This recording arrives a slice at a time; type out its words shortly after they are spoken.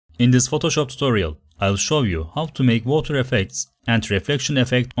In this Photoshop tutorial, I'll show you how to make water effects and reflection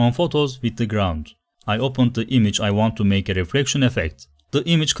effect on photos with the ground. I opened the image I want to make a reflection effect. The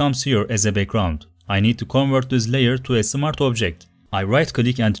image comes here as a background. I need to convert this layer to a smart object. I right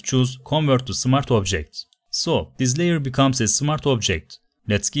click and choose Convert to Smart Object. So this layer becomes a smart object.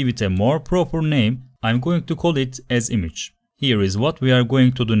 Let's give it a more proper name. I'm going to call it as image. Here is what we are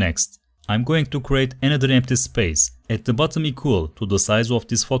going to do next. I'm going to create another empty space at the bottom equal to the size of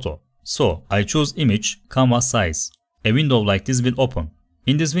this photo. So I choose image, canvas size. A window like this will open.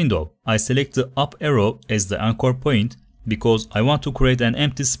 In this window, I select the up arrow as the anchor point because I want to create an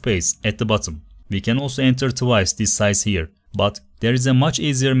empty space at the bottom. We can also enter twice this size here, but there is a much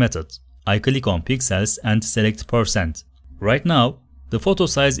easier method. I click on pixels and select %. Right now, the photo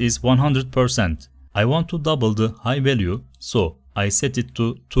size is 100%. I want to double the high value, so I set it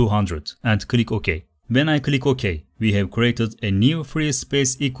to 200 and click OK. When I click OK, we have created a new free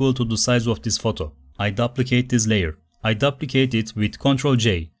space equal to the size of this photo. I duplicate this layer. I duplicate it with Ctrl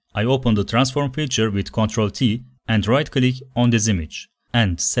J. I open the transform feature with Ctrl T and right click on this image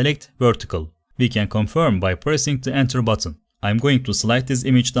and select vertical. We can confirm by pressing the enter button. I'm going to slide this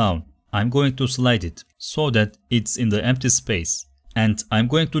image down. I'm going to slide it so that it's in the empty space. And I'm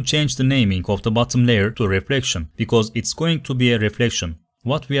going to change the naming of the bottom layer to reflection because it's going to be a reflection.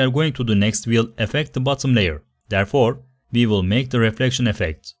 What we are going to do next will affect the bottom layer. Therefore, we will make the reflection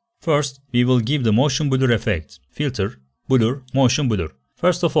effect. First, we will give the motion blur effect. Filter, blur, motion blur.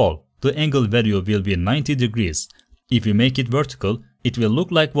 First of all, the angle value will be 90 degrees. If we make it vertical, it will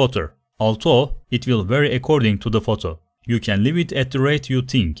look like water. Although, it will vary according to the photo. You can leave it at the rate you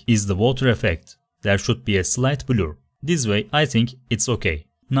think is the water effect. There should be a slight blur. This way, I think it's okay.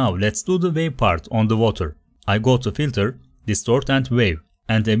 Now let's do the wave part on the water. I go to Filter, Distort and Wave,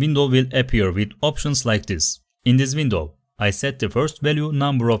 and a window will appear with options like this. In this window, I set the first value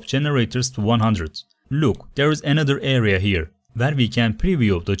number of generators to 100. Look, there is another area here where we can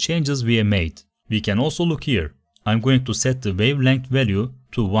preview the changes we have made. We can also look here. I'm going to set the wavelength value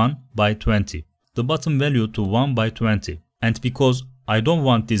to 1 by 20. The bottom value to 1 by 20. And because I don't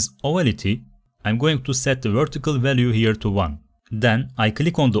want this ovality, I'm going to set the vertical value here to 1. Then I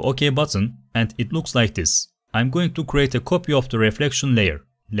click on the OK button and it looks like this. I'm going to create a copy of the reflection layer.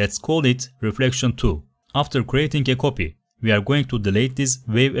 Let's call it Reflection 2. After creating a copy, we are going to delete this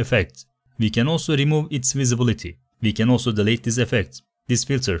wave effect. We can also remove its visibility. We can also delete this effect, this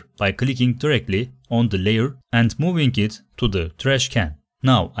filter, by clicking directly on the layer and moving it to the trash can.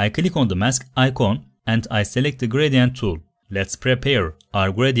 Now I click on the mask icon and I select the gradient tool. Let's prepare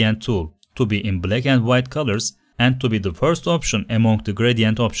our gradient tool to be in black and white colors and to be the first option among the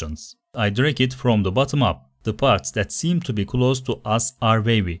gradient options. I drag it from the bottom up. The parts that seem to be close to us are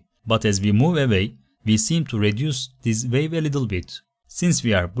wavy, but as we move away, we seem to reduce this wave a little bit. Since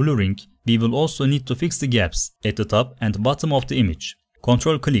we are blurring, we will also need to fix the gaps at the top and bottom of the image.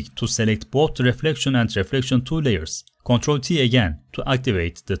 Ctrl click to select both the reflection and reflection 2 layers. Ctrl T again to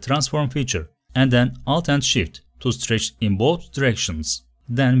activate the transform feature, and then Alt and Shift to stretch in both directions.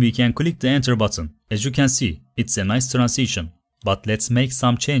 Then we can click the enter button. As you can see, it's a nice transition. But let's make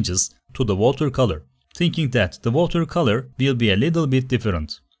some changes to the watercolor, thinking that the watercolor will be a little bit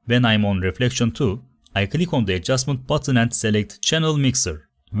different. When I'm on reflection 2, I click on the adjustment button and select channel mixer.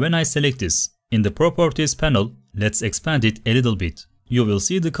 When I select this, in the properties panel, let's expand it a little bit. You will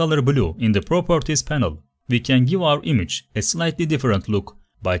see the color blue in the properties panel. We can give our image a slightly different look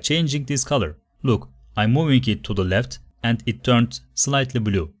by changing this color. Look, I'm moving it to the left and it turned slightly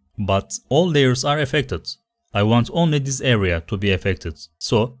blue. But all layers are affected. I want only this area to be affected.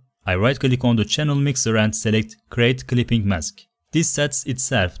 So I right click on the channel mixer and select create clipping mask. This sets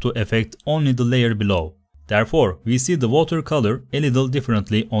itself to affect only the layer below. Therefore, we see the watercolor a little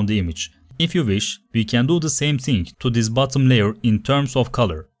differently on the image. If you wish, we can do the same thing to this bottom layer in terms of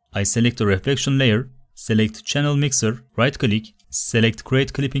color. I select the reflection layer, select channel mixer, right click, select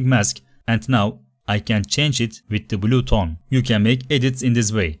create clipping mask, and now I can change it with the blue tone. You can make edits in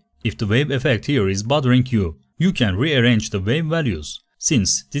this way. If the wave effect here is bothering you, you can rearrange the wave values.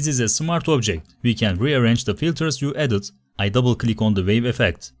 Since this is a smart object, we can rearrange the filters you added. I double click on the wave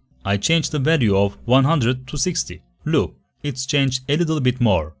effect. I change the value of 100 to 60. Look, it's changed a little bit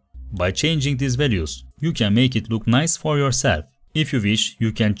more. By changing these values, you can make it look nice for yourself. If you wish,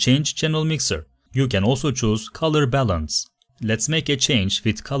 you can change channel mixer. You can also choose color balance. Let's make a change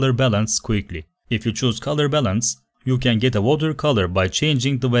with color balance quickly. If you choose color balance, you can get a watercolor by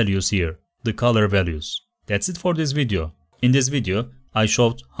changing the values here, the color values. That's it for this video. In this video, I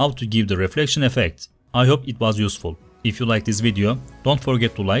showed how to give the reflection effect. I hope it was useful. If you like this video, don't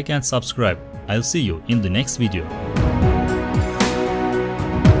forget to like and subscribe. I'll see you in the next video.